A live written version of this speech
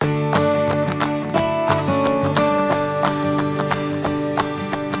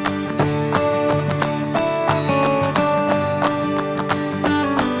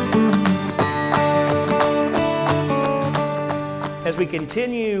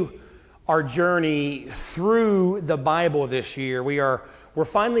continue our journey through the Bible this year, we're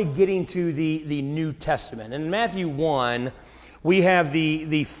finally getting to the New Testament. In Matthew 1, we have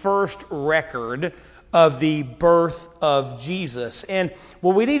the first record of the birth of Jesus. And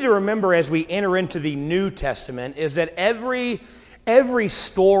what we need to remember as we enter into the New Testament is that every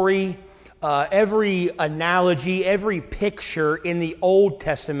story, every analogy, every picture in the Old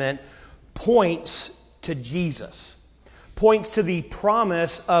Testament points to Jesus. Points to the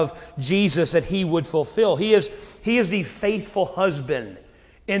promise of Jesus that he would fulfill. He is the faithful husband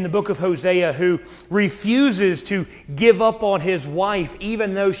in the book of Hosea who refuses to give up on his wife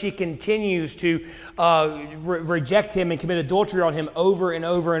even though she continues to reject him and commit adultery on him over and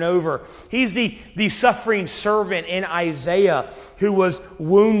over and over. He's the suffering servant in Isaiah who was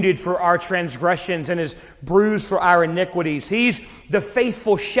wounded for our transgressions and is bruised for our iniquities. He's the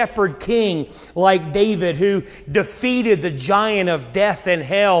faithful shepherd king like David who defeated the giant of death and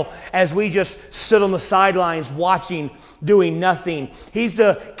hell as we just stood on the sidelines watching, doing nothing. He's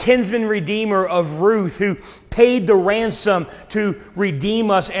the kinsman redeemer of Ruth who paid the ransom to redeem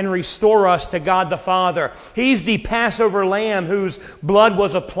us and restore us to God the Father. He's the Passover lamb whose blood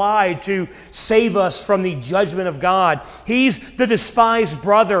was applied to save us from the judgment of God. He's the despised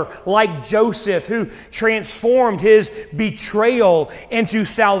brother like Joseph who transformed his betrayal into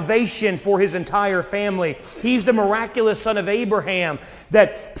salvation for his entire family. He's the miraculous son of Abraham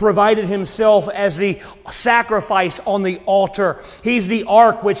that provided himself as the sacrifice on the altar. He's the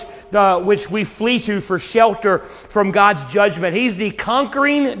ark which we flee to for shelter from God's judgment. He's the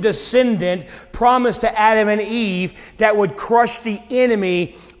conquering descendant promised to Adam and Eve that would crush the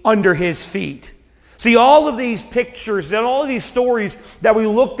enemy under his feet. See, all of these pictures and all of these stories that we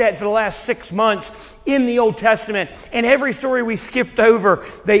looked at for the last 6 months in the Old Testament, and every story we skipped over,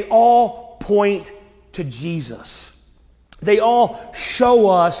 they all point to Jesus. They all show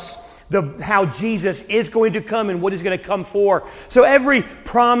us how Jesus is going to come and what he's going to come for. So every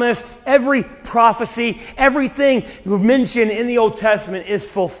promise, every prophecy, everything mentioned in the Old Testament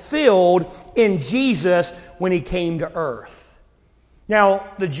is fulfilled in Jesus when he came to earth. Now,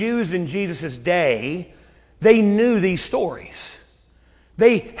 the Jews in Jesus' day, they knew these stories.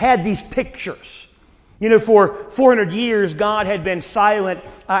 They had these pictures. You know, for 400 years, God had been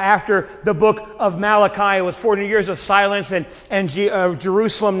silent after the book of Malachi. It was 400 years of silence, and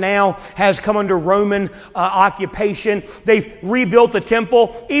Jerusalem now has come under Roman occupation. They've rebuilt the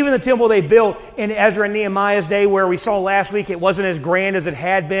temple. Even the temple they built in Ezra and Nehemiah's day, where we saw last week, it wasn't as grand as it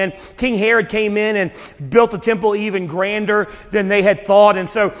had been. King Herod came in and built the temple even grander than they had thought. And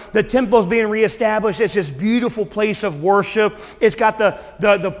so the temple's being reestablished. It's this beautiful place of worship. It's got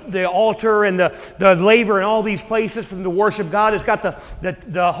the altar and the laver and all these places for them to worship God. It's got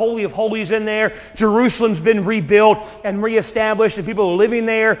the Holy of Holies in there. Jerusalem's been rebuilt and reestablished, and people are living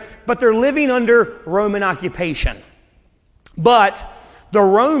there, but they're living under Roman occupation. But the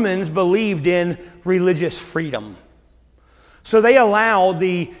Romans believed in religious freedom. So they allowed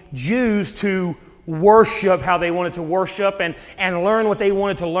the Jews to worship how they wanted to worship and learn what they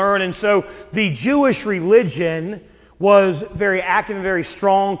wanted to learn. And so the Jewish religion was very active and very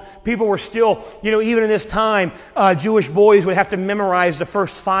strong. People were still, even in this time, Jewish boys would have to memorize the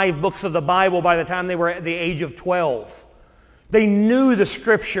first 5 books of the Bible by the time they were at the age of 12. They knew the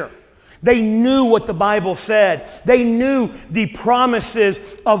Scripture. They knew what the Bible said. They knew the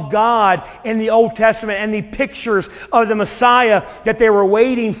promises of God in the Old Testament and the pictures of the Messiah that they were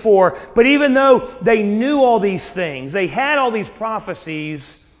waiting for. But even though they knew all these things, they had all these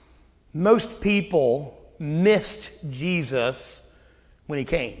prophecies, most people missed Jesus when he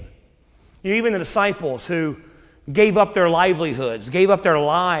came. Even the disciples who gave up their livelihoods, gave up their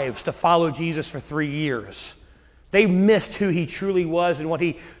lives to follow Jesus for 3 years, they missed who he truly was and what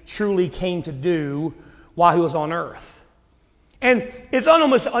he truly came to do while he was on earth. And it's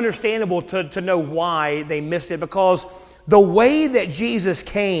almost understandable to know why they missed it, because the way that Jesus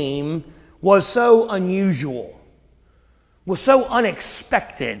came was so unusual, was so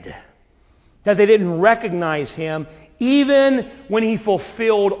unexpected, that they didn't recognize him even when he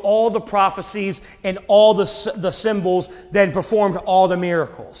fulfilled all the prophecies and all the symbols that performed all the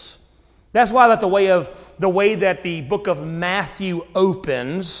miracles. That's why the way that the book of Matthew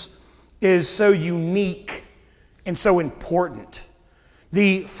opens is so unique and so important.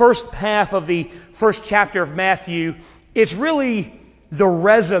 The first half of the first chapter of Matthew, it's really the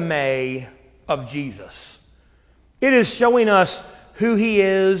resume of Jesus. It is showing us who he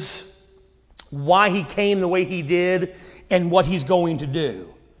is, why he came the way he did, and what he's going to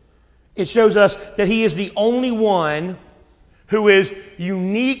do. It shows us that he is the only one who is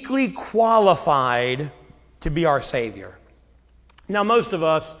uniquely qualified to be our Savior. Now, most of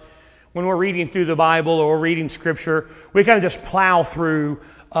us, when we're reading through the Bible or we're reading Scripture, we kind of just plow through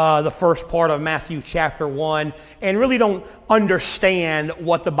the first part of Matthew chapter 1 and really don't understand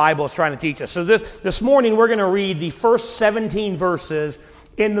what the Bible is trying to teach us. So this morning, we're going to read the first 17 verses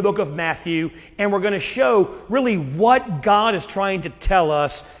in the book of Matthew, and we're going to show really what God is trying to tell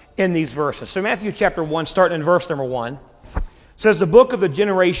us in these verses. So Matthew chapter 1, starting in verse number 1, says, "The book of the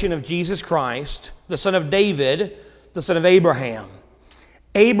generation of Jesus Christ, the son of David, the son of Abraham.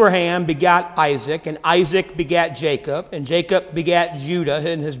 Abraham begat Isaac, and Isaac begat Jacob, and Jacob begat Judah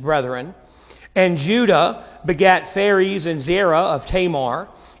and his brethren. And Judah begat Phares and Zerah of Tamar,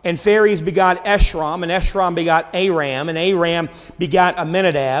 and Phares begat Eshram, and Eshram begat Aram, and Aram begat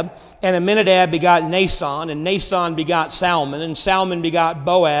Amminadab, and Amminadab begat Nason, and Nason begat Salmon, and Salmon begat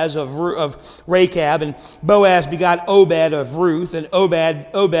Boaz of Rachab, and Boaz begat Obed of Ruth, and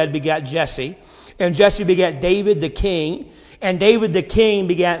Obed begat Jesse, and Jesse begat David the king, and David the king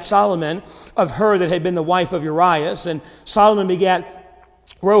begat Solomon of her that had been the wife of Urias, and Solomon begat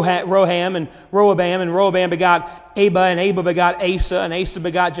Roham and Rehoboam begot Abba, and Abba begot Asa, and Asa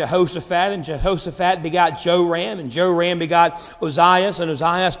begot Jehoshaphat, and Jehoshaphat begot Joram, and Joram begot Ozias, and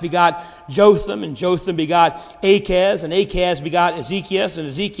Ozias begot Jotham, and Jotham begot Achaz, and Achaz begot Ezekias, and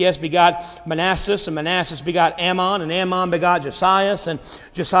Ezekias begot Manassas, and Manassas begot Ammon, and Ammon begot Josias, and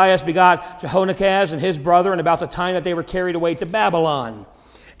Josias begot Jehonachaz and his brother, and about the time that they were carried away to Babylon.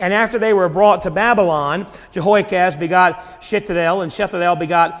 And after they were brought to Babylon, Jehoiakaz begot Shealtiel, and Shealtiel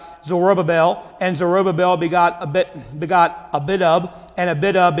begot Zerubbabel, and Zerubbabel begot Abidub, and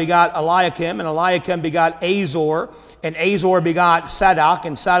Abidub begot Eliakim, and Eliakim begot Azor, and Azor begot Sadoc,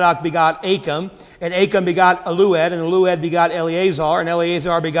 and Sadoc begot Achim, and Achim begot Elued, and Elued begot Eleazar, and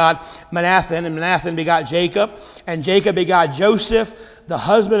Eleazar begot Manathan, and Manathan begot Jacob, and Jacob begot Joseph, the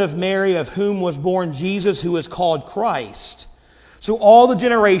husband of Mary, of whom was born Jesus, who is called Christ. So all the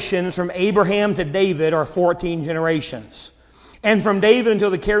generations from Abraham to David are 14 generations. And from David until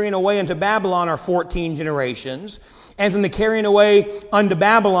the carrying away unto Babylon are 14 generations. And from the carrying away unto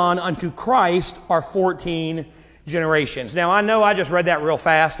Babylon unto Christ are 14 generations. Now, I know I just read that real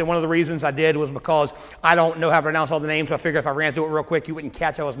fast, and one of the reasons I did was because I don't know how to pronounce all the names, so I figured if I ran through it real quick, you wouldn't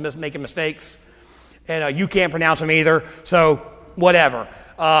catch I was making mistakes. And you can't pronounce them either, so whatever.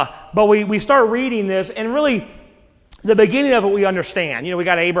 But we start reading this, and really, the beginning of it we understand. You know, we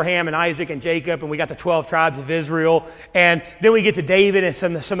got Abraham and Isaac and Jacob, and we got the 12 tribes of Israel. And then we get to David and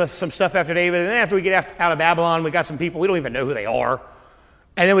some stuff after David. And then after we get out of Babylon, we got some people, we don't even know who they are.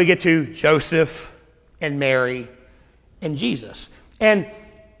 And then we get to Joseph and Mary and Jesus. And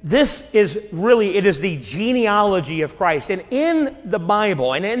this is really, it is the genealogy of Christ. And in the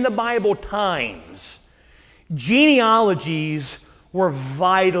Bible, and in the Bible times, genealogies were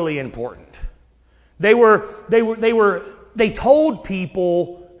vitally important. They told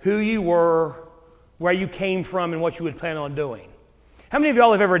people who you were, where you came from, and what you would plan on doing. How many of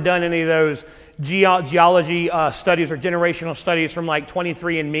y'all have ever done any of those geology studies or generational studies from like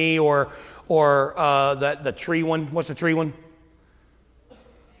 23andMe or the tree one? What's the tree one?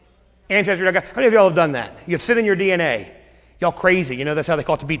 Ancestry. How many of y'all have done that? You've sit in your DNA. Y'all crazy. You know that's how they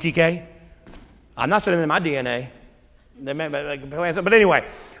call it the BTK? I'm not sitting in my DNA. But anyway,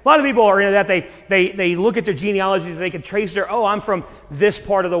 a lot of people are into that. They look at their genealogies and they can trace I'm from this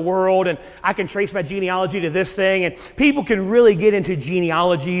part of the world and I can trace my genealogy to this thing. And people can really get into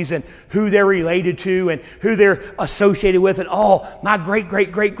genealogies and who they're related to and who they're associated with. And my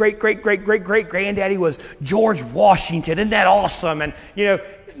great-great-great-great-great-great-great-granddaddy was George Washington. Isn't that awesome? And,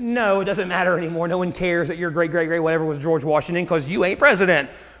 no, it doesn't matter anymore. No one cares that your great-great-great whatever was George Washington because you ain't president.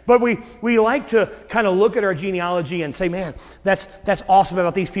 But we like to kind of look at our genealogy and say, man, that's awesome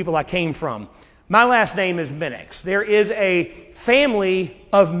about these people I came from. My last name is Minix. There is a family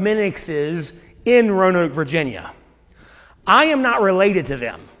of Minixes in Roanoke, Virginia. I am not related to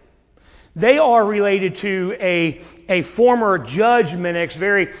them. They are related to a former Judge Minix,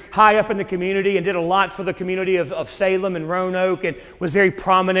 very high up in the community and did a lot for the community of Salem and Roanoke and was very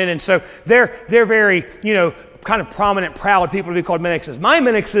prominent. And so they're very, kind of prominent, proud people to be called Minixes. My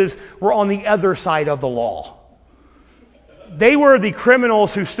Minixes were on the other side of the law. They were the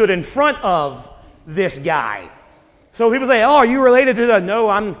criminals who stood in front of this guy. So people say, are you related to the... No,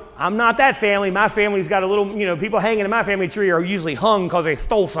 I'm not that family. My family's got a little, people hanging in my family tree are usually hung because they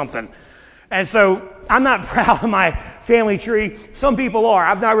stole something. And so I'm not proud of my family tree. Some people are.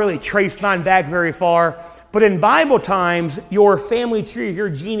 I've not really traced mine back very far. But in Bible times, your family tree, your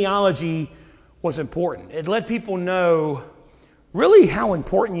genealogy was important. It let people know really how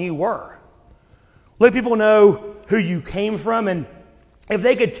important you were. Let people know who you came from. And if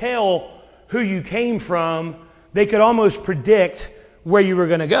they could tell who you came from, they could almost predict where you were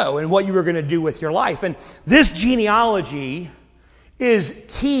going to go and what you were going to do with your life. And this genealogy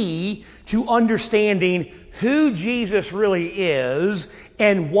is key to understanding who Jesus really is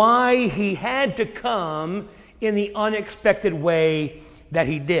and why he had to come in the unexpected way that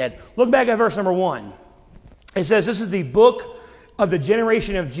he did. Look back at verse number 1. It says, this is the book of the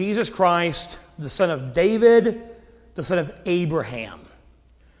generation of Jesus Christ, the son of David, the son of Abraham.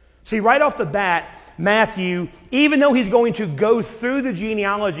 See, right off the bat, Matthew, even though he's going to go through the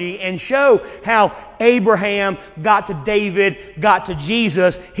genealogy and show how Abraham got to David, got to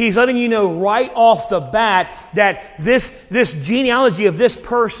Jesus, he's letting you know right off the bat that this genealogy of this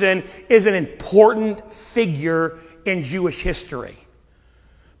person is an important figure in Jewish history.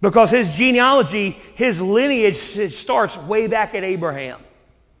 Because his genealogy, his lineage, it starts way back at Abraham.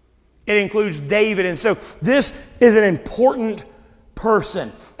 It includes David. And so this is an important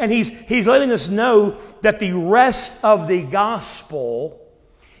person. And he's letting us know that the rest of the gospel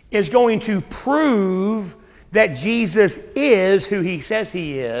is going to prove that Jesus is who he says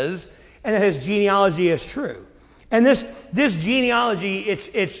he is and that his genealogy is true. And this genealogy,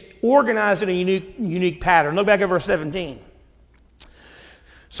 it's organized in a unique pattern. Look back at verse 17.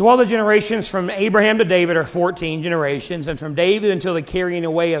 So all the generations from Abraham to David are 14 generations, and from David until the carrying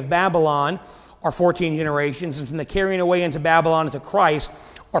away of Babylon are 14 generations, and from the carrying away into Babylon into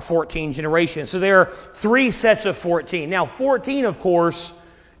Christ are 14 generations. So there are 3 sets of 14. Now 14, of course,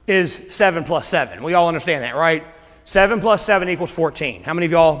 is 7 plus 7. We all understand that, right? 7 plus 7 equals 14. How many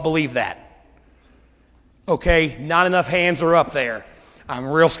of y'all believe that? Okay, not enough hands are up there. I'm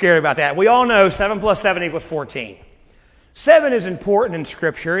real scared about that. We all know 7 plus 7 equals 14. 7 is important in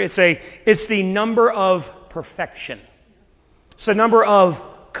Scripture. It's the number of perfection. It's the number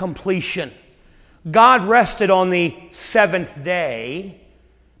of completion. God rested on the 7th day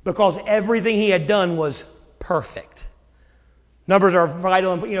because everything he had done was perfect. Numbers are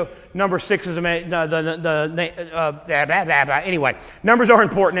vital. Number 6 is anyway. Numbers are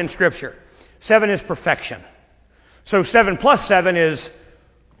important in Scripture. 7 is perfection. So 7 plus 7 is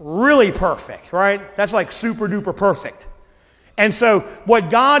really perfect, right? That's like super duper perfect. And so what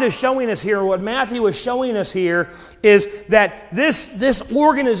God is showing us here, what Matthew is showing us here, is that this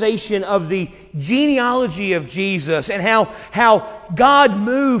organization of the genealogy of Jesus and how God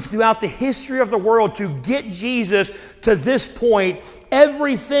moved throughout the history of the world to get Jesus to this point,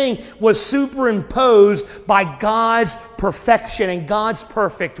 everything was superimposed by God's perfection and God's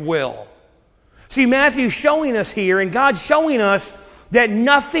perfect will. See, Matthew's showing us here, and God's showing us that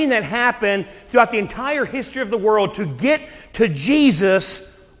nothing that happened throughout the entire history of the world to get to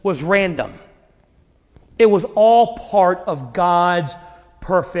Jesus was random. It was all part of God's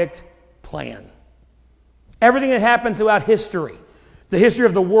perfect plan. Everything that happened throughout history, the history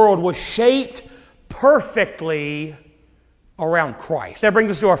of the world, was shaped perfectly around Christ. That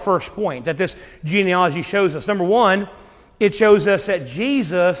brings us to our first point that this genealogy shows us. Number 1, it shows us that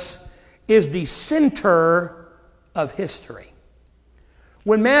Jesus is the center of history.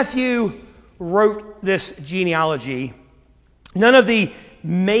 When Matthew wrote this genealogy, none of the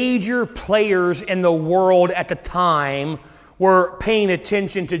major players in the world at the time were paying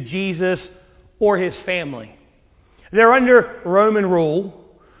attention to Jesus or his family. They're under Roman rule.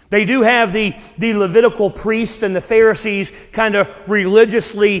 They do have the Levitical priests and the Pharisees kind of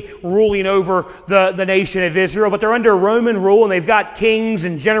religiously ruling over the nation of Israel, but they're under Roman rule, and they've got kings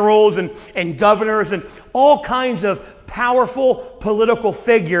and generals and governors and all kinds of powerful political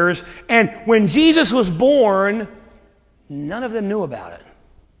figures. And when Jesus was born, none of them knew about it.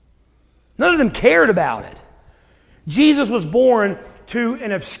 None of them cared about it. Jesus was born to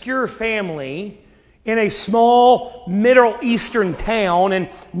an obscure family in a small Middle Eastern town, and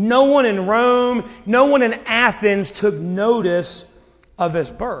no one in Rome, no one in Athens took notice of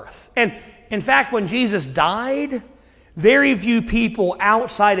his birth. And in fact, when Jesus died, very few people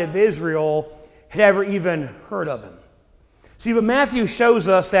outside of Israel had ever even heard of him. See, but Matthew shows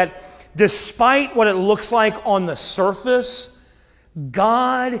us that despite what it looks like on the surface,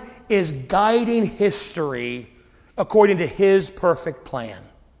 God is guiding history according to his perfect plan.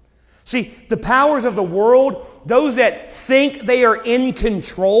 See, the powers of the world, those that think they are in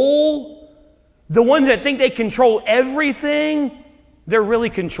control, the ones that think they control everything, they're really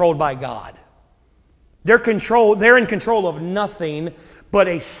controlled by God. They're in control of nothing but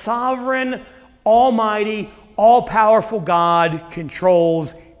a sovereign, almighty, all-powerful God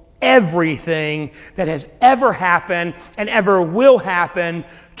controls everything that has ever happened and ever will happen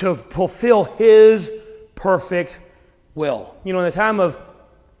to fulfill his perfect will. In the time of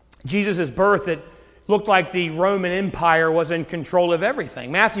Jesus' birth, it looked like the Roman Empire was in control of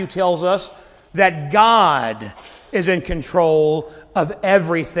everything. Matthew tells us that God is in control of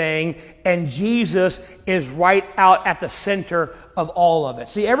everything, and Jesus is right out at the center of all of it.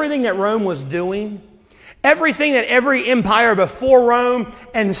 See, everything that Rome was doing, everything that every empire before Rome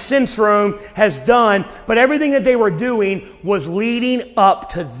and since Rome has done, but everything that they were doing was leading up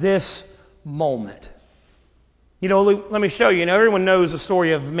to this moment. Let me show you. Everyone knows the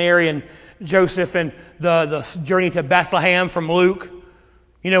story of Mary and Joseph and the journey to Bethlehem from Luke.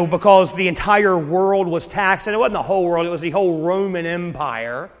 Because the entire world was taxed, and it wasn't the whole world, it was the whole Roman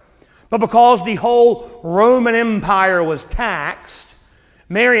Empire. But because the whole Roman Empire was taxed,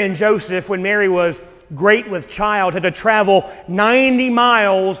 Mary and Joseph, when Mary was great with child, had to travel 90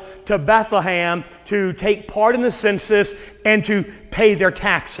 miles to Bethlehem to take part in the census and to pay their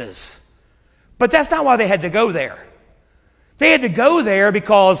taxes. But that's not why they had to go there. They had to go there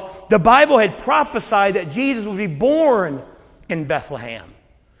because the Bible had prophesied that Jesus would be born in Bethlehem.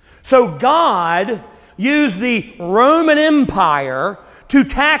 So God used the Roman Empire to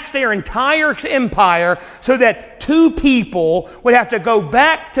tax their entire empire so that two people would have to go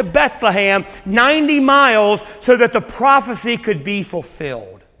back to Bethlehem 90 miles so that the prophecy could be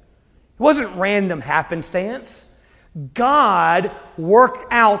fulfilled. It wasn't random happenstance. God worked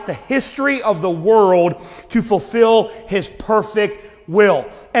out the history of the world to fulfill His perfect will.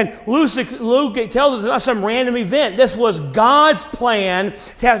 And Luke tells us it's not some random event. This was God's plan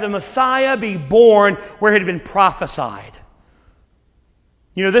to have the Messiah be born where it had been prophesied.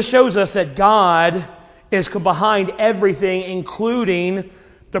 This shows us that God is behind everything, including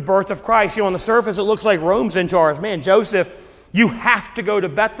the birth of Christ. On the surface, it looks like Rome's in charge. Man, Joseph, you have to go to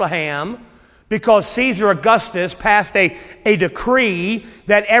Bethlehem because Caesar Augustus passed a decree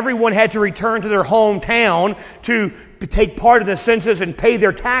that everyone had to return to their hometown to take part of the census and pay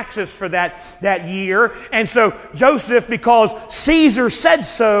their taxes for that year. And so Joseph, because Caesar said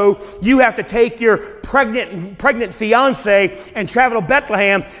so, you have to take your pregnant fiance and travel to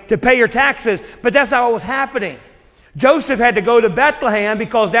Bethlehem to pay your taxes. But that's not what was happening. Joseph had to go to Bethlehem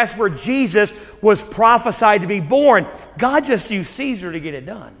because that's where Jesus was prophesied to be born. God just used Caesar to get it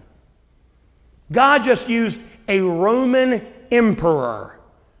done. God just used a Roman emperor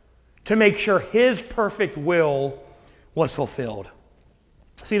to make sure His perfect will was fulfilled.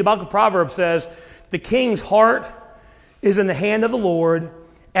 See, the book of Proverbs says, the king's heart is in the hand of the Lord.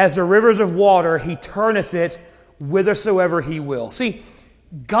 As the rivers of water, He turneth it whithersoever He will. See,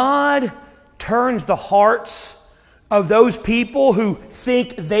 God turns the hearts of those people who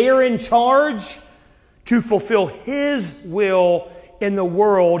think they are in charge to fulfill His will in the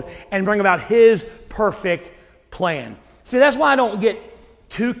world and bring about His perfect plan. See, that's why I don't get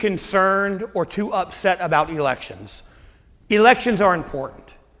too concerned or too upset about elections. Elections are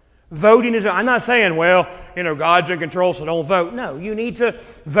important. Voting is, I'm not saying, God's in control, so don't vote. No, you need to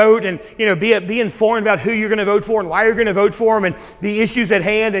vote and, be informed about who you're going to vote for and why you're going to vote for them and the issues at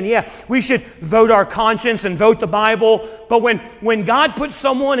hand. And we should vote our conscience and vote the Bible. But when God puts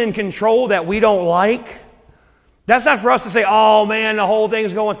someone in control that we don't like, that's not for us to say, oh man, the whole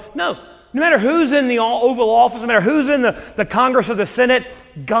thing's going. No matter who's in the Oval Office, no matter who's in the Congress or the Senate,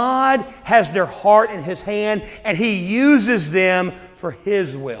 God has their heart in His hand and He uses them for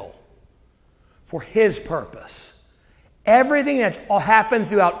His will, for His purpose. Everything that's happened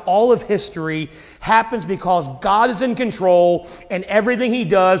throughout all of history happens because God is in control, and everything He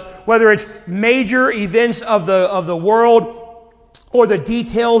does, whether it's major events of the world or the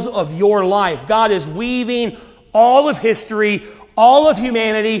details of your life, God is weaving all of history, all of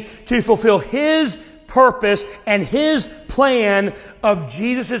humanity to fulfill His purpose and His plan of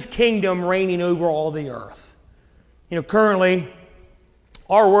Jesus' kingdom reigning over all the earth. Currently,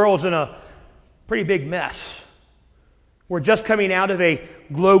 our world's in a pretty big mess. We're just coming out of a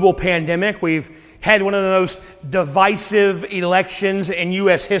global pandemic. We've had one of the most divisive elections in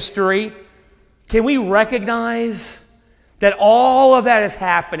U.S. history. Can we recognize that all of that is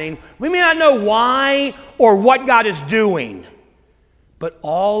happening? We may not know why or what God is doing, but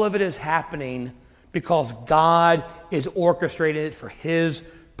all of it is happening because God is orchestrating it for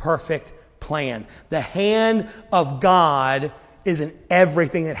His perfect plan. The hand of God is in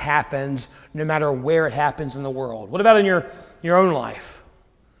everything that happens, no matter where it happens in the world. What about in your own life?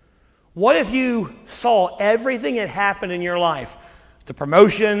 What if you saw everything that happened in your life? The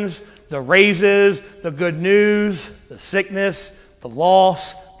promotions, the raises, the good news, the sickness, the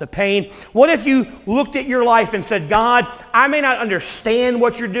loss, the pain. What if you looked at your life and said, God, I may not understand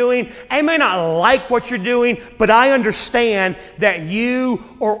what you're doing. I may not like what you're doing, but I understand that you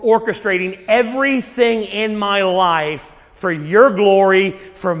are orchestrating everything in my life for your glory,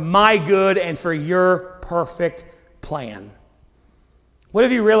 for my good, and for your perfect plan. What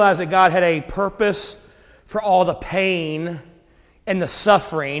if you realized that God had a purpose for all the pain and the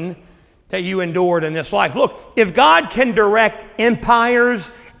suffering that you endured in this life. Look, if God can direct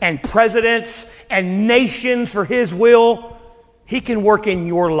empires and presidents and nations for His will, He can work in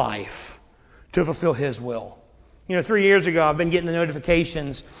your life to fulfill His will. 3 years ago, I've been getting the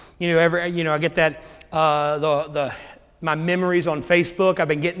notifications. I get that my memories on Facebook. I've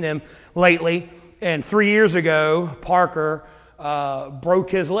been getting them lately. And 3 years ago, Parker broke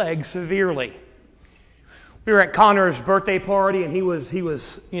his leg severely. We were at Connor's birthday party, and he was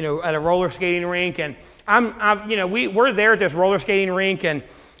at a roller skating rink, and we're there at this roller skating rink, and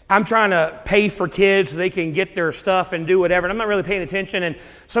I'm trying to pay for kids so they can get their stuff and do whatever, and I'm not really paying attention, and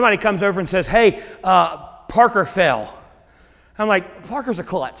somebody comes over and says, "Hey, Parker fell." I'm like, "Parker's a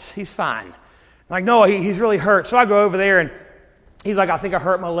klutz. He's fine." I'm like, "No, he's really hurt." So I go over there, and he's like, "I think I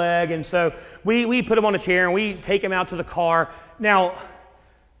hurt my leg." And so we put him on a chair, and we take him out to the car. Now,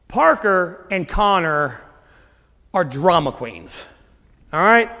 Parker and Connor are drama queens. All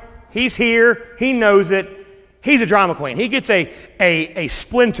right? He's here. He knows it. He's a drama queen. He gets a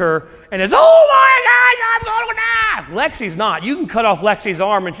splinter and is, "Oh my gosh, I'm going to die." Lexi's not. You can cut off Lexi's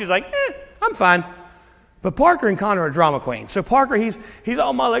arm, and she's like, "I'm fine." But Parker and Connor are drama queens. So Parker, he's,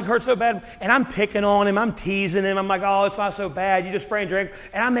 "Oh, my leg hurts so bad." And I'm picking on him. I'm teasing him. I'm like, "Oh, it's not so bad. You just sprained your ankle."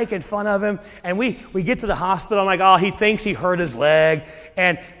 And I'm making fun of him. And we get to the hospital. I'm like, "Oh, he thinks he hurt his leg."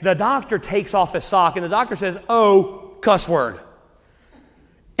 And the doctor takes off his sock. And the doctor says, "Oh, cuss word."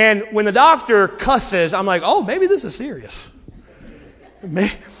 And when the doctor cusses, I'm like, "Oh, maybe this is serious.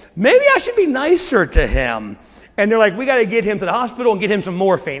 Maybe I should be nicer to him." And they're like, "We got to get him to the hospital and get him some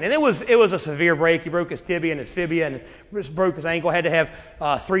morphine." And it was a severe break. He broke his tibia and his fibia and broke his ankle. Had to have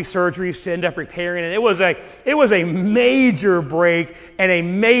 3 surgeries to end up repairing it. It was a major break and a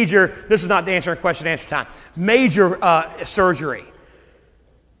major. This is not the answer question answer time. Major surgery.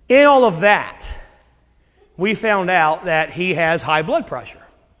 In all of that, we found out that he has high blood pressure.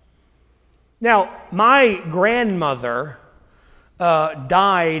 Now, my grandmother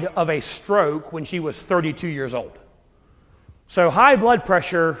died of a stroke when she was 32 years old. So high blood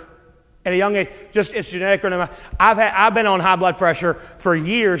pressure at a young age, it's genetic. I've been on high blood pressure for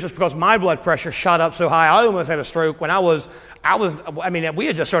years just because my blood pressure shot up so high. I almost had a stroke when we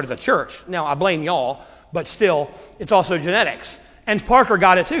had just started the church. Now, I blame y'all, but still, it's also genetics. And Parker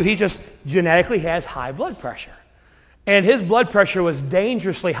got it too. He just genetically has high blood pressure. And his blood pressure was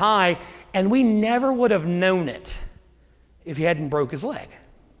dangerously high, and we never would have known it if he hadn't broke his leg.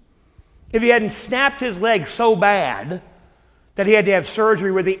 If he hadn't snapped his leg so bad that he had to have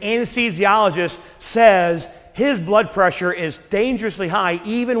surgery where the anesthesiologist says his blood pressure is dangerously high,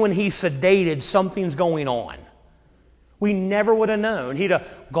 even when he's sedated, something's going on. We never would have known. He'd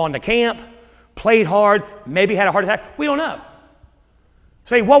have gone to camp, played hard, maybe had a heart attack. We don't know.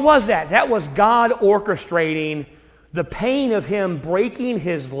 Say, what was that? That was God orchestrating the pain of him breaking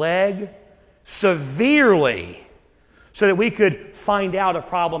his leg severely so that we could find out a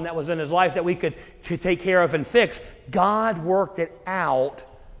problem that was in his life that we could take care of and fix. God worked it out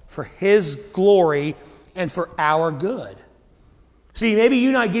for His glory and for our good. See, maybe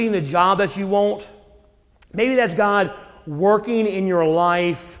you're not getting the job that you want. Maybe that's God working in your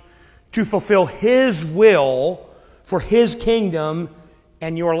life to fulfill His will for His kingdom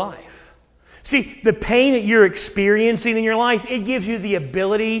and your life. See, the pain that you're experiencing in your life, it gives you the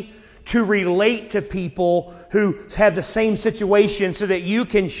ability to relate to people who have the same situation so that you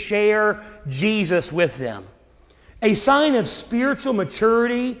can share Jesus with them. A sign of spiritual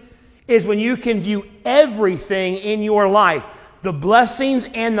maturity is when you can view everything in your life, the blessings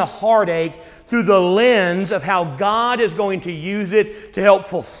and the heartache, through the lens of how God is going to use it to help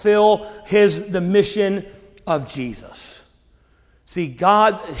fulfill the mission of Jesus. See,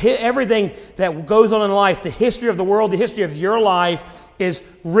 God, everything that goes on in life, the history of the world, the history of your life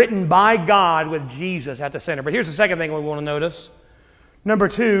is written by God with Jesus at the center. But here's the second thing we want to notice. Number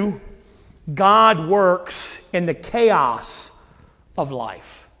 2, God works in the chaos of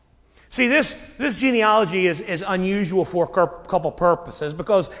life. See, this genealogy is unusual for a couple purposes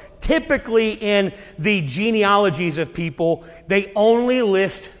because typically in the genealogies of people, they only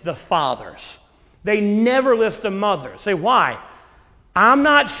list the fathers. They never list the mothers. Say, why? I'm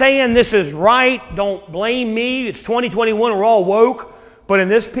not saying this is right. Don't blame me. It's 2021. We're all woke. But in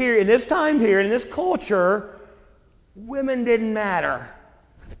this period, in this time period, in this culture, women didn't matter.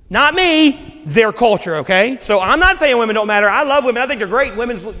 Not me, their culture, okay? So I'm not saying women don't matter. I love women. I think they're great. We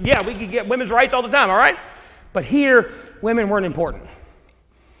can get women's rights all the time, all right? But here, women weren't important.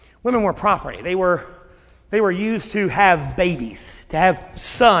 Women were property. They were used to have babies, to have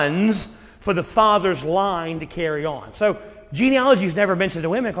sons for the father's line to carry on. So genealogy is never mentioned to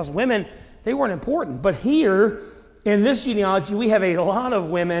women because women they weren't important. But here, in this genealogy, we have a lot of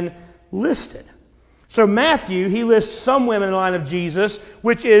women listed. So Matthew, he lists some women in the line of Jesus,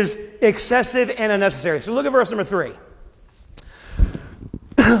 which is excessive and unnecessary. So look at verse number 3.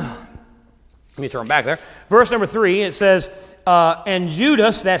 Let me turn back there. Verse number 3, it says, and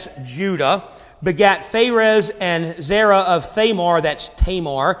Judas, that's Judah, begat Pharez and Zerah of Thamar, that's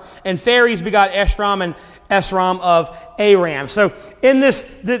Tamar, and Phares begot Esrom and Esrom of Aram. So in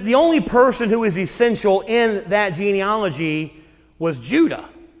this, the only person who is essential in that genealogy was Judah.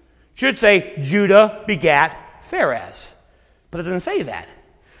 Should say Judah begat Pharez. But it doesn't say that.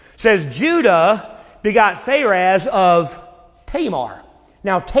 It says Judah begot Pharez of Tamar.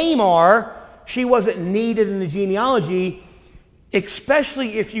 Now Tamar, she wasn't needed in the genealogy,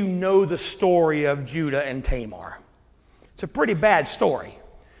 especially if you know the story of Judah and Tamar. It's a pretty bad story.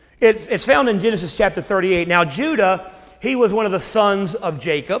 It's found in Genesis chapter 38. Now Judah, he was one of the sons of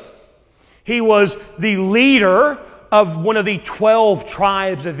Jacob. He was the leader of one of the 12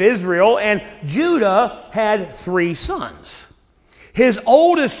 tribes of Israel, and Judah had 3 sons. His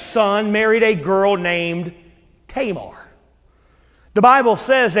oldest son married a girl named Tamar. The Bible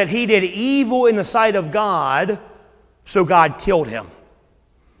says that he did evil in the sight of God, so God killed him.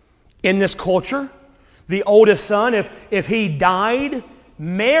 In this culture, the oldest son, if he died,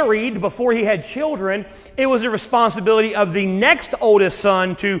 married before he had children, it was the responsibility of the next oldest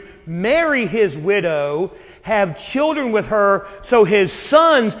son to marry his widow, have children with her, so his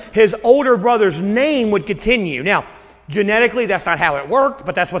son's, his older brother's name would continue. Now, genetically, that's not how it worked,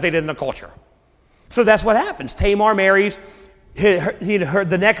 but that's what they did in the culture. So that's what happens. Tamar marries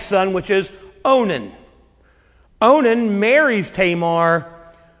the next son, which is Onan. Onan marries Tamar,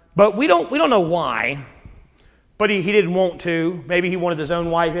 but we don't know why. But he didn't want to. Maybe he wanted his own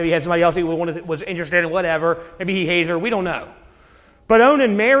wife. Maybe he had somebody else he was interested in, whatever. Maybe he hated her. We don't know. But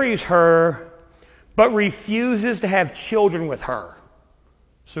Onan marries her, but refuses to have children with her.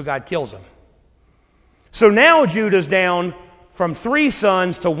 So God kills him. So now Judah's down from 3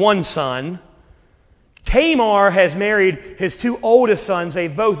 sons to 1 son. Tamar has married his 2 oldest sons.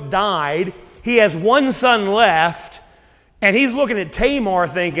 They've both died. He has 1 son left, and he's looking at Tamar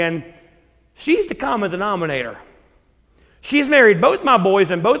thinking, she's the common denominator. She's married both my boys,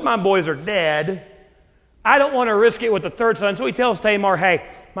 and both my boys are dead. I don't want to risk it with the 3rd son. So he tells Tamar, hey,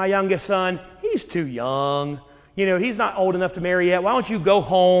 my youngest son, he's too young. You know, he's not old enough to marry yet. Why don't you go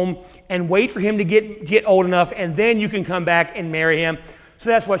home and wait for him to get old enough, and then you can come back and marry him.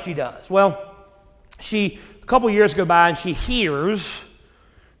 So that's what she does. Well, a couple years go by, and she hears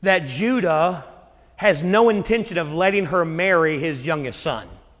that Judah has no intention of letting her marry his youngest son.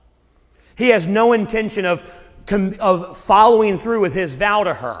 He has no intention of following through with his vow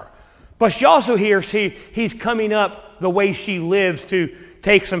to her. But she also hears he's coming up the way she lives to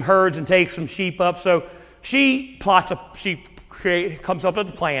take some herds and take some sheep up. So she comes up with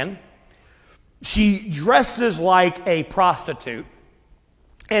a plan. She dresses like a prostitute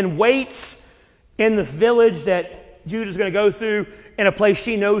and waits in this village that Judah's going to go through, in a place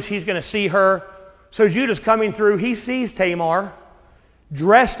she knows he's going to see her. So Judah's coming through. He sees Tamar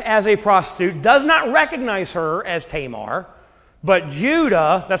dressed as a prostitute, does not recognize her as Tamar, but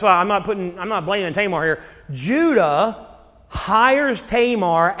Judah, that's why I'm not blaming Tamar here. Judah hires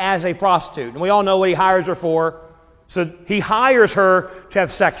Tamar as a prostitute. And we all know what he hires her for. So he hires her to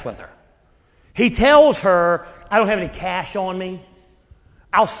have sex with her. He tells her, I don't have any cash on me.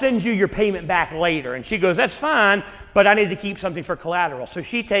 I'll send you your payment back later. And she goes, that's fine, but I need to keep something for collateral. So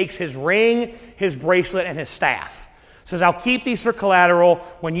she takes his ring, his bracelet, and his staff. Says, I'll keep these for collateral.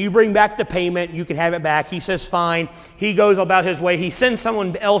 When you bring back the payment, you can have it back. He says, fine. He goes about his way. He sends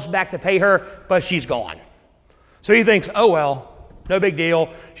someone else back to pay her, but she's gone. So he thinks, oh, well, no big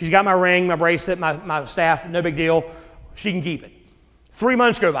deal. She's got my ring, my bracelet, my staff, no big deal. She can keep it. 3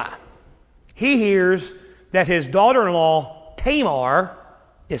 months go by. He hears that his daughter-in-law, Tamar,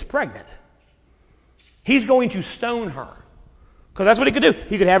 is pregnant. He's going to stone her, because that's what he could do.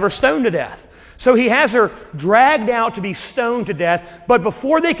 He could have her stoned to death. So he has her dragged out to be stoned to death. But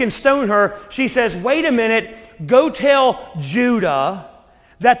before they can stone her, she says, wait a minute, go tell Judah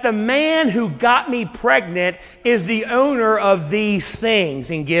that the man who got me pregnant is the owner of these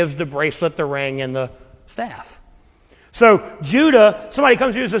things, and gives the bracelet, the ring, and the staff. So Judah, somebody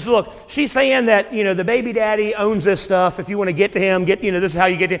comes to you and says, look, she's saying that, the baby daddy owns this stuff. If you want to get to him, this is how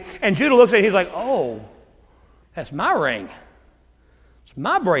you get to him. And Judah looks at it, he's like, oh, that's my ring. It's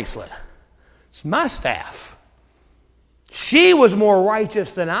my bracelet. It's my staff. She was more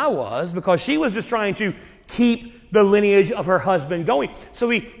righteous than I was, because she was just trying to keep the lineage of her husband going. So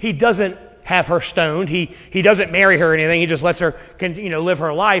he doesn't have her stoned. He doesn't marry her or anything. He just lets her live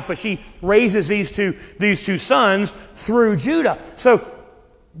her life. But she raises these two sons through Judah. So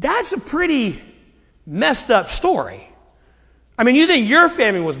that's a pretty messed up story. I mean, you think your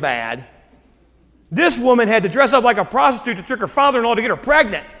family was bad. This woman had to dress up like a prostitute to trick her father-in-law to get her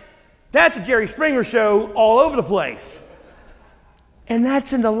pregnant. That's a Jerry Springer show all over the place. And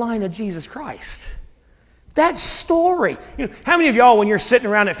that's in the line of Jesus Christ. That story. How many of y'all, when you're sitting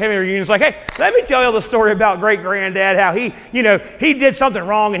around at family reunions, like, hey, let me tell you the story about great-granddad, how he did something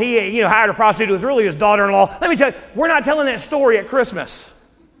wrong and he hired a prostitute who was really his daughter-in-law. Let me tell you, we're not telling that story at Christmas.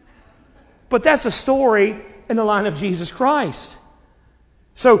 But that's a story in the line of Jesus Christ.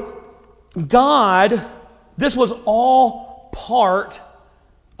 So God, this was all part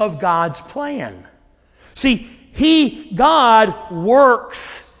of God's plan. See, God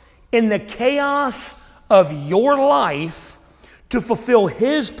works in the chaos of your life to fulfill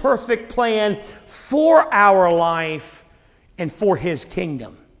His perfect plan for our life and for His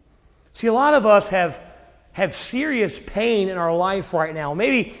kingdom. See, a lot of us have serious pain in our life right now.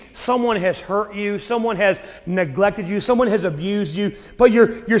 Maybe someone has hurt you, someone has neglected you, someone has abused you, but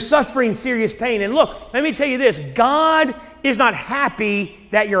you're suffering serious pain. And look, let me tell you this, God is not happy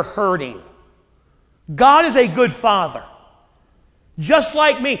that you're hurting. God is a good father. Just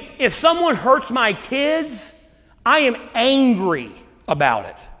like me, if someone hurts my kids, I am angry about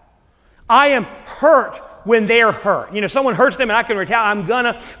it. I am hurt when they're hurt. Someone hurts them and I can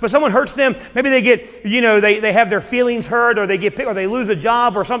retaliate, but someone hurts them, maybe they get, they have their feelings hurt or they get picked or they lose a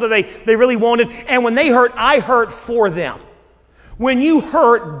job or something they really wanted. And when they hurt, I hurt for them. When you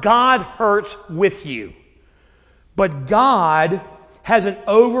hurt, God hurts with you. But God has an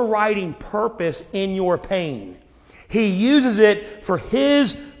overriding purpose in your pain. He uses it for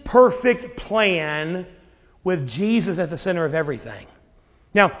His perfect plan with Jesus at the center of everything.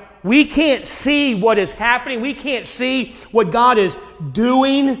 Now, we can't see what is happening. We can't see what God is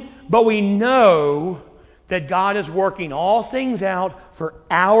doing, but we know that God is working all things out for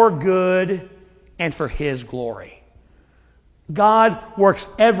our good and for His glory. God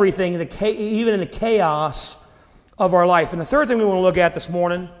works everything, even in the chaos of our life. And the third thing we want to look at this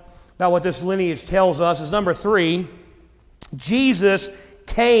morning about what this lineage tells us is number 3, Jesus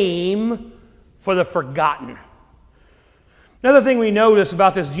came for the forgotten. Another thing we notice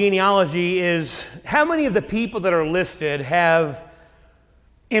about this genealogy is how many of the people that are listed have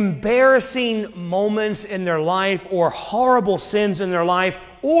embarrassing moments in their life or horrible sins in their life,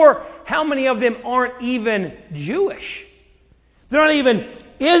 or how many of them aren't even Jewish. They're not even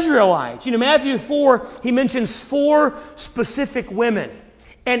Israelites. Matthew 4, he mentions 4 specific women.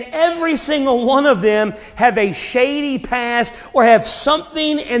 And every single one of them have a shady past or have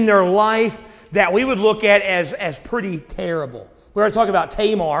something in their life that we would look at as pretty terrible. We're going to talk about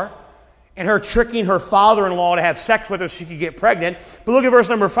Tamar and her tricking her father-in-law to have sex with her so she could get pregnant. But look at verse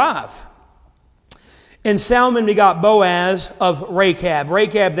number 5. And Salmon begot Boaz of Rechab.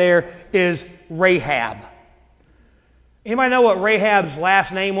 Rechab there is Rahab. Anybody know what Rahab's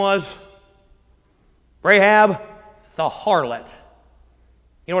last name was? Rahab, the harlot.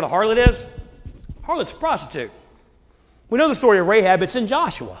 You know what a harlot is? Harlot's a prostitute. We know the story of Rahab. It's in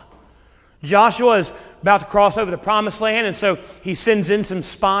Joshua. Joshua is about to cross over the promised land, and so he sends in some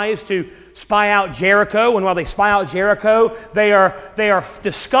spies to spy out Jericho. And while they spy out Jericho, they are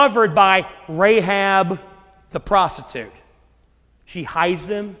discovered by Rahab the prostitute. She hides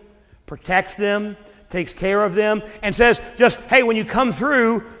them, protects them, takes care of them, and says, just, hey, when you come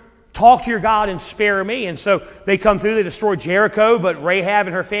through, talk to your God and spare me. And so they come through, they destroy Jericho, but Rahab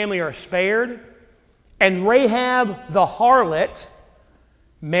and her family are spared. And Rahab the harlot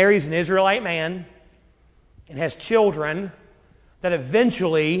marries an Israelite man and has children that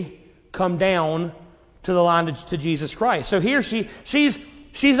eventually come down to the line to Jesus Christ. So here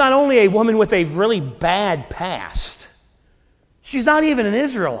she's not only a woman with a really bad past, she's not even an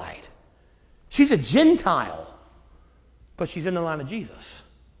Israelite. She's a Gentile, but she's in the line of Jesus.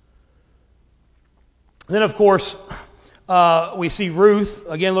 Then, of course, we see Ruth.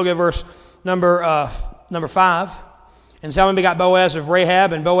 Again, look at verse number 5. And Salmon begot Boaz of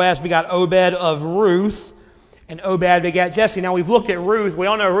Rahab, and Boaz begot Obed of Ruth, and Obed begat Jesse. Now, we've looked at Ruth. We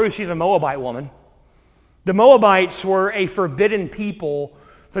all know Ruth, she's a Moabite woman. The Moabites were a forbidden people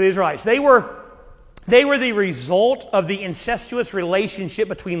for the Israelites. They were the result of the incestuous relationship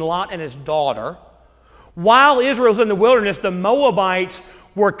between Lot and his daughter. While Israel was in the wilderness, the Moabites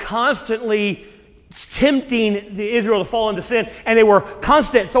were constantly tempting the Israel to fall into sin, and they were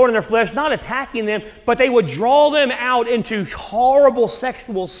constant thorn in their flesh, not attacking them, but they would draw them out into horrible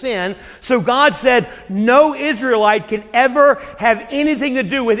sexual sin. So God said, no Israelite can ever have anything to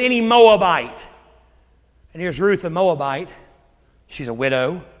do with any Moabite. And here's Ruth, a Moabite. She's a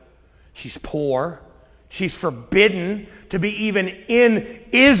widow. She's poor. She's forbidden to be even in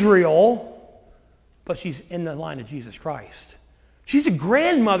Israel, but she's in the line of Jesus Christ. She's a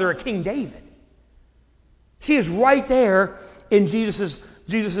grandmother of King David. She is right there in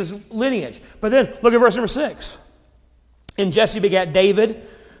Jesus's lineage. But then look at verse number 6. And Jesse begat David,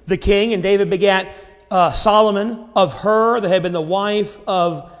 the king, and David begat Solomon of her that had been the wife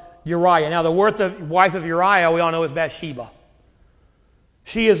of Uriah. Now the wife of Uriah we all know is Bathsheba.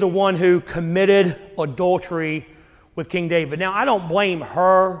 She is the one who committed adultery with King David. Now I don't blame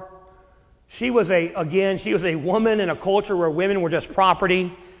her. She was a woman in a culture where women were just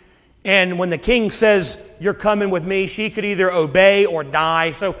property. And when the king says, you're coming with me, she could either obey or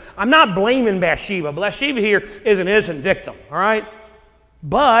die. So I'm not blaming Bathsheba. Bathsheba here is an innocent victim, all right?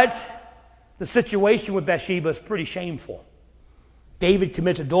 But the situation with Bathsheba is pretty shameful. David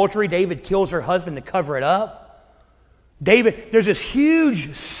commits adultery. David kills her husband to cover it up. There's this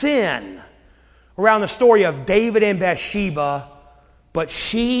huge sin around the story of David and Bathsheba, but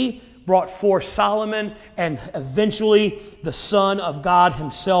she brought forth Solomon and eventually the Son of God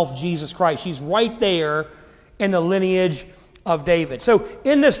himself, Jesus Christ. She's right there in the lineage of David. So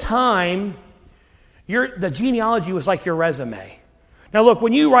in this time, the genealogy was like your resume. Now look,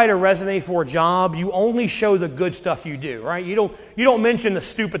 when you write a resume for a job, you only show the good stuff you do, right? You don't mention the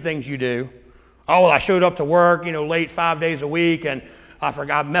stupid things you do. Oh, well, I showed up to work, late 5 days a week, and I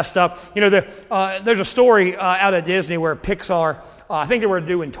forgot, messed up. There's a story out of Disney where Pixar, I think they were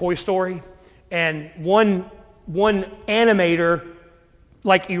doing Toy Story, and one animator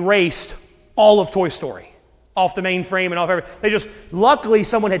erased all of Toy Story off the mainframe and off everything. Luckily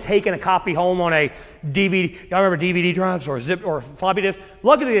someone had taken a copy home on a DVD. Y'all remember DVD drives or zip or floppy disk?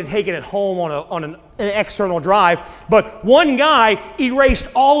 Luckily they had taken it home on an external drive, but one guy erased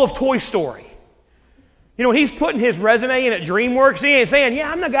all of Toy Story. When he's putting his resume in at DreamWorks, he ain't saying,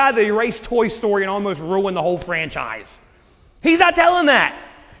 yeah, I'm the guy that erased Toy Story and almost ruined the whole franchise. He's not telling that.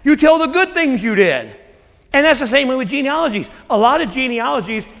 You tell the good things you did. And that's the same way with genealogies. A lot of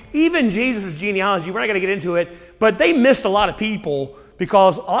genealogies, even Jesus' genealogy, we're not going to get into it, but they missed a lot of people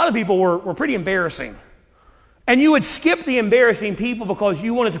because a lot of people were pretty embarrassing. And you would skip the embarrassing people because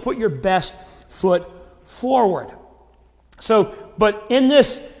you wanted to put your best foot forward. But in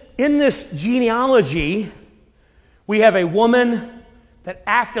this genealogy, we have a woman that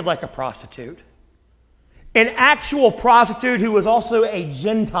acted like a prostitute, an actual prostitute who was also a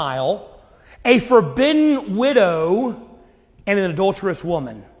Gentile, a forbidden widow, and an adulterous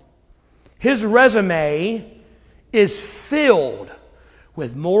woman. His resume is filled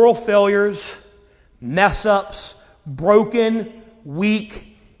with moral failures, mess-ups, broken,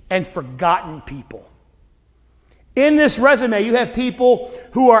 weak, and forgotten people. In this resume, you have people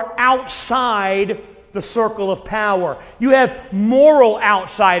who are outside the circle of power. You have moral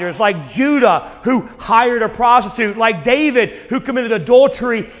outsiders like Judah, who hired a prostitute, like David, who committed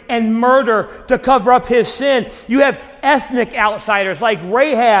adultery and murder to cover up his sin. You have ethnic outsiders like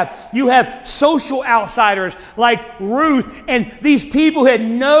Rahab. You have social outsiders like Ruth. And these people had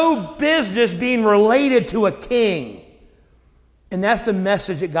no business being related to a king. And that's the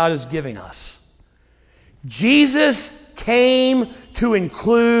message that God is giving us. Jesus came to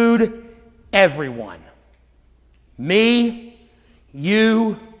include everyone. Me,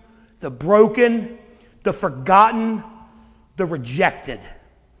 you, the broken, the forgotten, the rejected.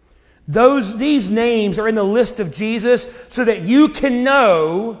 These names are in the list of Jesus so that you can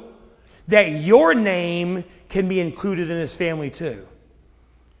know that your name can be included in his family too.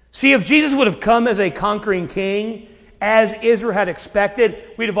 See, if Jesus would have come as a conquering king, as Israel had expected,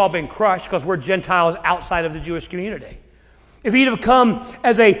 we'd have all been crushed because we're Gentiles outside of the Jewish community. If he'd have come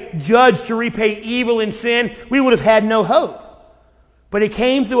as a judge to repay evil and sin, we would have had no hope. But he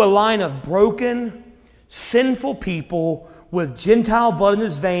came through a line of broken, sinful people with Gentile blood in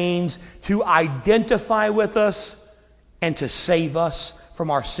his veins to identify with us and to save us from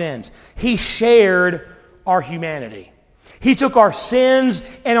our sins. He shared our humanity. He took our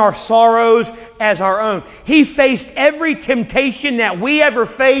sins and our sorrows as our own. He faced every temptation that we ever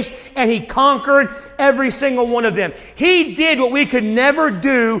faced, and he conquered every single one of them. He did what we could never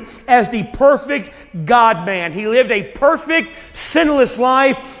do as the perfect God-man. He lived a perfect, sinless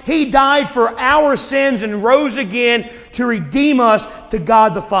life. He died for our sins and rose again to redeem us to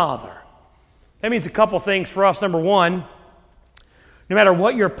God the Father. That means a couple things for us. Number one, No matter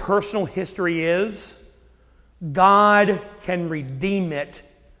what your personal history is, God can redeem it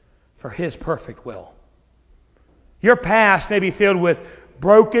for His perfect will. Your past may be filled with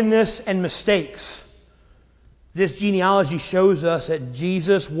brokenness and mistakes. This genealogy shows us that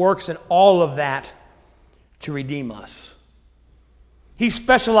Jesus works in all of that to redeem us. He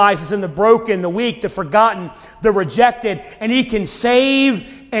specializes in the broken, the weak, the forgotten, the rejected, and He can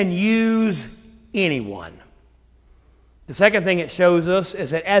save and use anyone. The second thing it shows us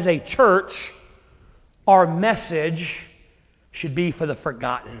is that as a church, our message should be for the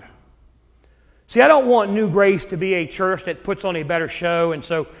forgotten. See, I don't want New Grace to be a church that puts on a better show and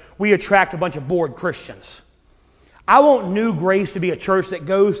so we attract a bunch of bored Christians. I want New Grace to be a church that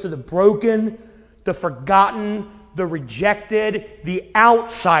goes to the broken, the forgotten, the rejected, the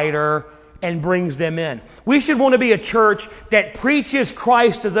outsider, and brings them in. We should want to be a church that preaches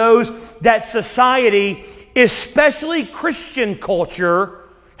Christ to those that society, especially Christian culture,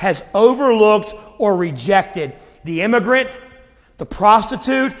 has overlooked or rejected. The immigrant, the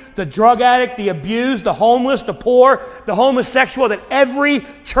prostitute, the drug addict, the abused, the homeless, the poor, the homosexual that every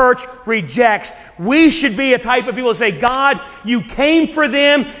church rejects. We should be a type of people that say, God, you came for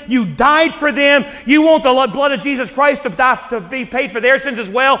them, you died for them, you want the blood of Jesus Christ to be paid for their sins as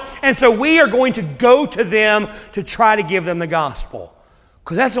well, and so we are going to go to them to try to give them the gospel.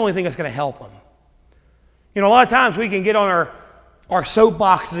 Because that's the only thing that's going to help them. You know, a lot of times we can get on our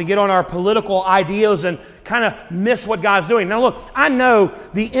soapboxes and get on our political ideals and kind of miss what God's doing. Now look, I know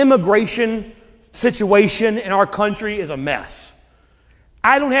the immigration situation in our country is a mess.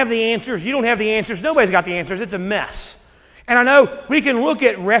 I don't have the answers. You don't have the answers. Nobody's got the answers. It's a mess. And I know we can look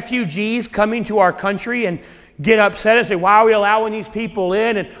at refugees coming to our country and get upset and say, why are we allowing these people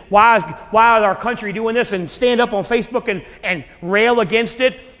in? And why is our country doing this? And stand up on Facebook and rail against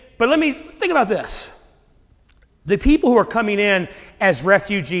it. But let me think about this. The people who are coming in as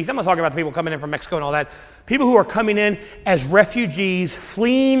refugees, I'm not talking about the people coming in from Mexico and all that. People who are coming in as refugees,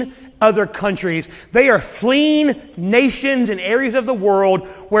 fleeing other countries, they are fleeing nations and areas of the world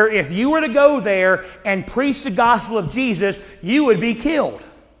where if you were to go there and preach the gospel of Jesus, you would be killed.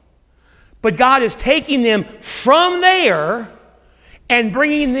 But God is taking them from there and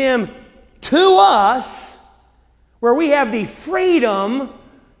bringing them to us where we have the freedom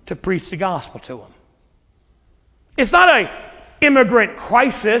to preach the gospel to them. It's not an immigrant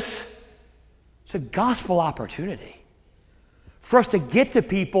crisis. It's a gospel opportunity for us to get to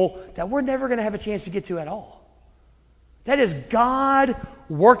people that we're never going to have a chance to get to at all. That is God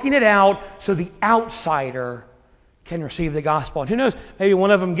working it out so the outsider can receive the gospel. And who knows, maybe one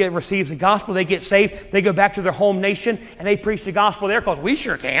of them receives the gospel, they get saved, they go back to their home nation, and they preach the gospel there because we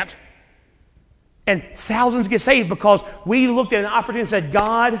sure can't. And thousands get saved because we looked at an opportunity and said,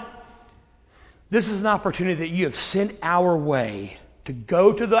 God, this is an opportunity that you have sent our way to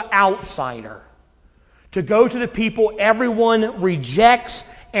go to the outsider, to go to the people everyone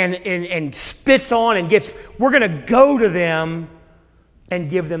rejects and spits on and gets. We're going to go to them and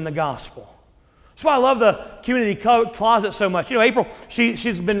give them the gospel. That's why I love the community closet so much. You know, April,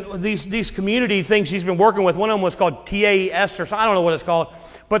 she's been, these community things she's been working with, one of them was called TAS or something, I don't know what it's called,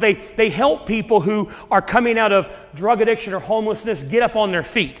 but they help people who are coming out of drug addiction or homelessness get up on their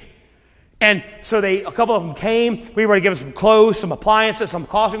feet. And so a couple of them came. We were to give them some clothes, some appliances, some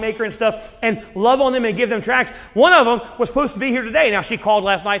coffee maker and stuff, and love on them and give them tracts. One of them was supposed to be here today. Now, she called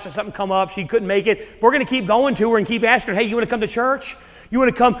last night, said something come up. She couldn't make it. We're going to keep going to her and keep asking her, hey, you want to come to church? You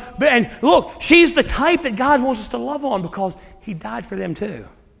want to come? And look, she's the type that God wants us to love on because He died for them too.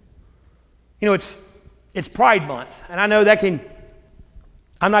 You know, it's Pride Month, and I know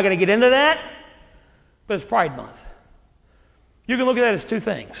I'm not going to get into that, but it's Pride Month. You can look at that as two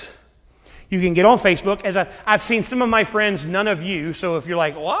things. You can get on Facebook. As I've seen some of my friends, none of you, so if you're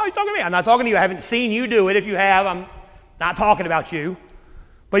like, well, are you talking to me? I'm not talking to you. I haven't seen you do it. If you have, I'm not talking about you.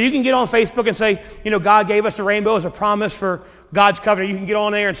 But you can get on Facebook and say, you know, God gave us the rainbow as a promise for God's covenant. You can get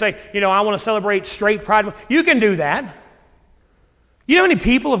on there and say, you know, I want to celebrate straight Pride Month. You can do that. You know how many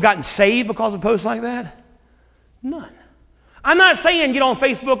people have gotten saved because of posts like that? None. I'm not saying get on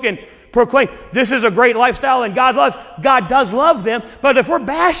Facebook and proclaim this is a great lifestyle and God does love them. But if we're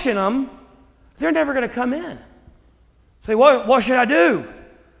bashing them, they're never going to come in. Say, what should I do?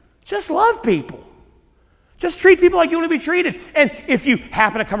 Just love people. Just treat people like you want to be treated. And if you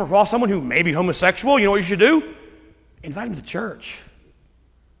happen to come across someone who may be homosexual, you know what you should do? Invite them to church.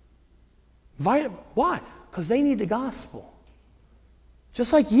 Invite them. Why? Because they need the gospel.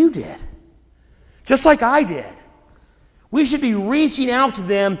 Just like you did. Just like I did. We should be reaching out to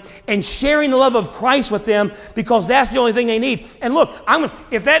them and sharing the love of Christ with them because that's the only thing they need. And look,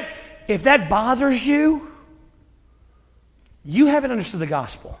 if that bothers you, you haven't understood the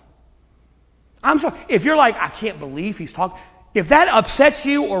gospel. I'm sorry, if you're like, I can't believe he's talking, if that upsets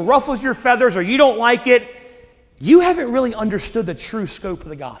you or ruffles your feathers or you don't like it, you haven't really understood the true scope of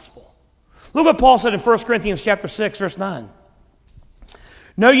the gospel. Look what Paul said in 1 Corinthians chapter 6, verse 9.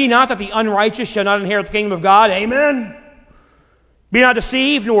 Know ye not that the unrighteous shall not inherit the kingdom of God? Amen. Be not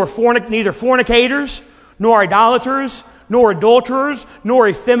deceived, neither fornicators, nor idolaters, nor adulterers, nor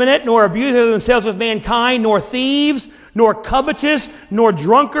effeminate, nor abusers of themselves with mankind, nor thieves, nor covetous, nor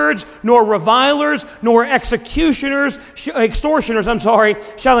drunkards, nor revilers, nor extortioners,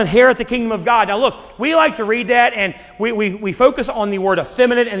 shall inherit the kingdom of God. Now look, we like to read that and we focus on the word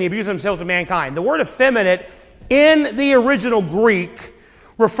effeminate and the abuse of themselves with mankind. The word effeminate in the original Greek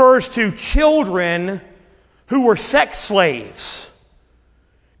refers to children who were sex slaves.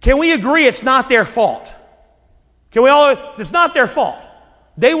 Can we agree it's not their fault? It's not their fault.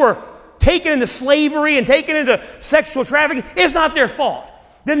 They were taken into slavery and taken into sexual trafficking. It's not their fault.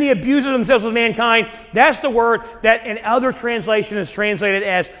 Then the abuse of themselves with mankind, that's the word that in other translation is translated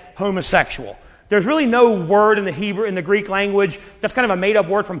as homosexual. There's really no word in the Greek language. That's kind of a made-up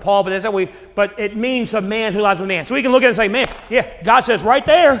word from Paul, but it means a man who lies with a man. So we can look at it and say, man, yeah, God says right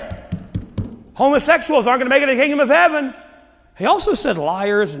there, homosexuals aren't going to make it in the kingdom of heaven. He also said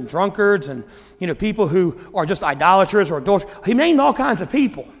liars and drunkards and people who are just idolaters or adulterers. He named all kinds of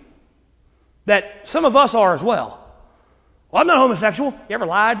people that some of us are as well. Well, I'm not homosexual. You ever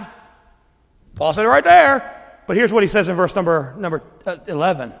lied? Paul said it right there. But here's what he says in verse number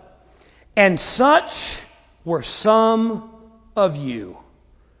 11. And such were some of you,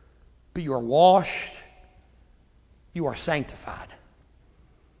 but you are washed, you are sanctified.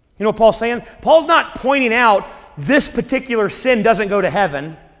 You know what Paul's saying? Paul's not pointing out this particular sin doesn't go to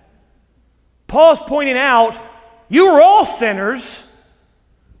heaven. Paul's pointing out you were all sinners,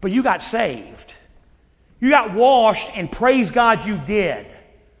 but you got saved. You got washed, and praise God you did.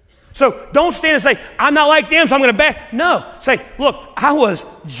 So don't stand and say, I'm not like them, so I'm going to back. No. Say, look, I was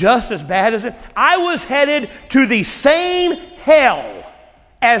just as bad as them. I was headed to the same hell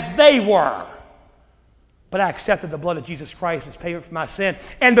as they were. But I accepted the blood of Jesus Christ as payment for my sin.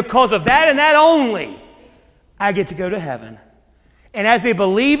 And because of that and that only, I get to go to heaven. And as a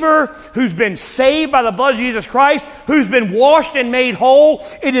believer who's been saved by the blood of Jesus Christ, who's been washed and made whole,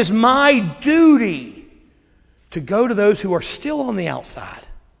 it is my duty to go to those who are still on the outside,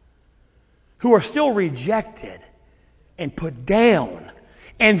 who are still rejected and put down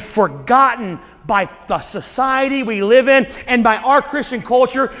and forgotten by the society we live in and by our Christian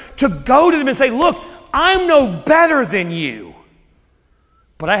culture, to go to them and say, look, I'm no better than you,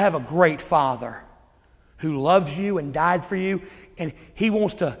 but I have a great Father who loves you and died for you, and He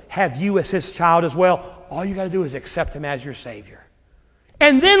wants to have you as His child as well. All you got to do is accept Him as your Savior.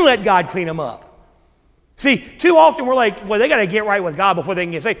 And then let God clean them up. See, too often we're like, well, they got to get right with God before they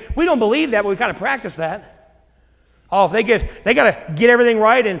can get saved. We don't believe that, but we kind of practice that. Oh, if they got to get everything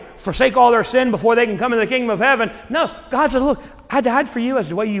right and forsake all their sin before they can come into the kingdom of heaven. No, God said, look, I died for you as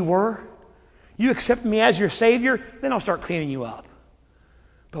the way you were. You accept me as your Savior, then I'll start cleaning you up.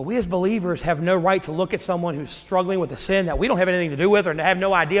 But we as believers have no right to look at someone who's struggling with a sin that we don't have anything to do with or have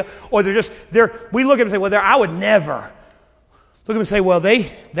no idea, or we look at them and say, well, I would never. Look at them and say, well,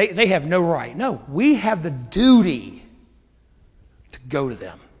 they have no right. No, we have the duty to go to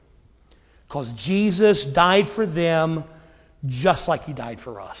them because Jesus died for them just like He died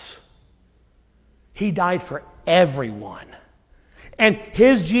for us. He died for everyone. And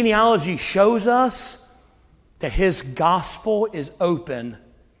His genealogy shows us that His gospel is open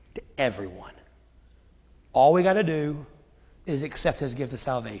to everyone. All we got to do is accept His gift of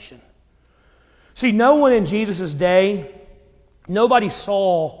salvation. See, no one in Jesus' day, nobody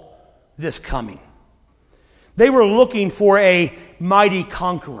saw this coming. They were looking for a mighty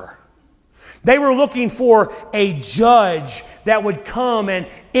conqueror. They were looking for a judge that would come and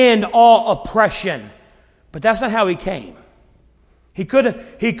end all oppression. But that's not how He came. He could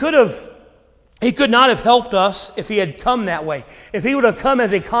not have helped us if He had come that way. If He would have come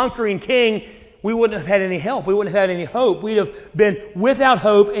as a conquering king, we wouldn't have had any help. We wouldn't have had any hope. We'd have been without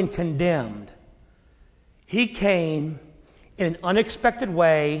hope and condemned. He came in an unexpected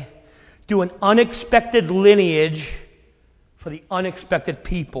way, through an unexpected lineage for the unexpected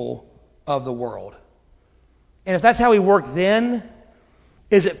people of the world. And if that's how He worked then,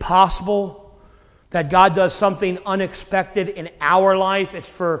 is it possible that God does something unexpected in our life?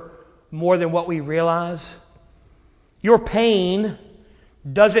 It's for more than what we realize. Your pain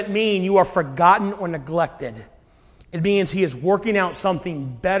doesn't mean you are forgotten or neglected. It means He is working out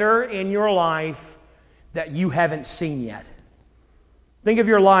something better in your life that you haven't seen yet. Think of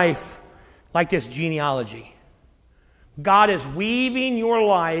your life like this genealogy. God is weaving your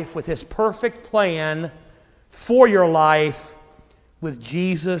life with His perfect plan for your life with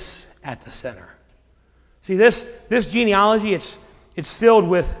Jesus at the center. See, this genealogy, it's filled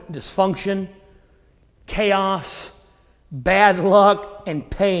with dysfunction, chaos, bad luck, and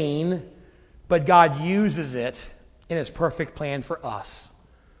pain, but God uses it in His perfect plan for us.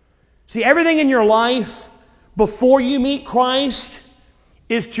 See, everything in your life before you meet Christ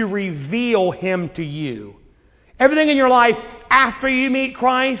is to reveal Him to you. Everything in your life after you meet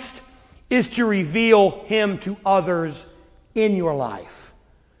Christ is to reveal Him to others in your life.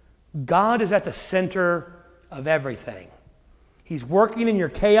 God is at the center of everything. He's working in your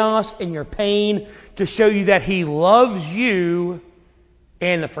chaos and your pain to show you that He loves you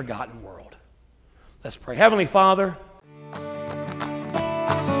and the forgotten world. Let's pray. Heavenly Father,